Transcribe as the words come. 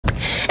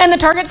And the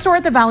Target store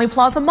at the Valley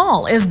Plaza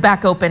Mall is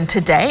back open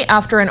today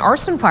after an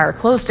arson fire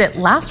closed it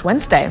last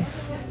Wednesday.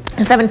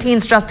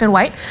 17's Justin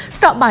White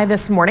stopped by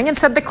this morning and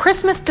said the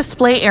Christmas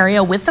display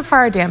area with the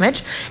fire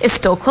damage is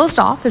still closed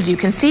off, as you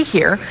can see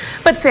here,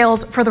 but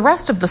sales for the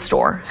rest of the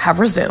store have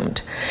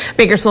resumed.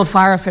 Bakersfield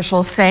fire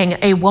officials saying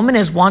a woman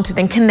is wanted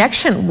in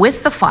connection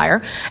with the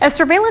fire, as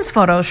surveillance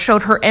photos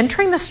showed her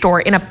entering the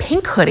store in a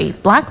pink hoodie,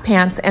 black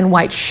pants, and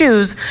white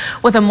shoes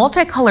with a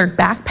multicolored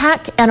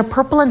backpack and a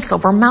purple and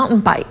silver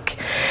mountain bike.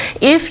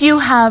 If you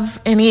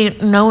have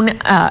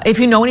if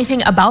you know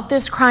anything about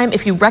this crime,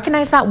 if you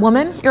recognize that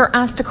woman, you're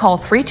asked to call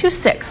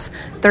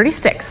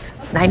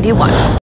 326-3691.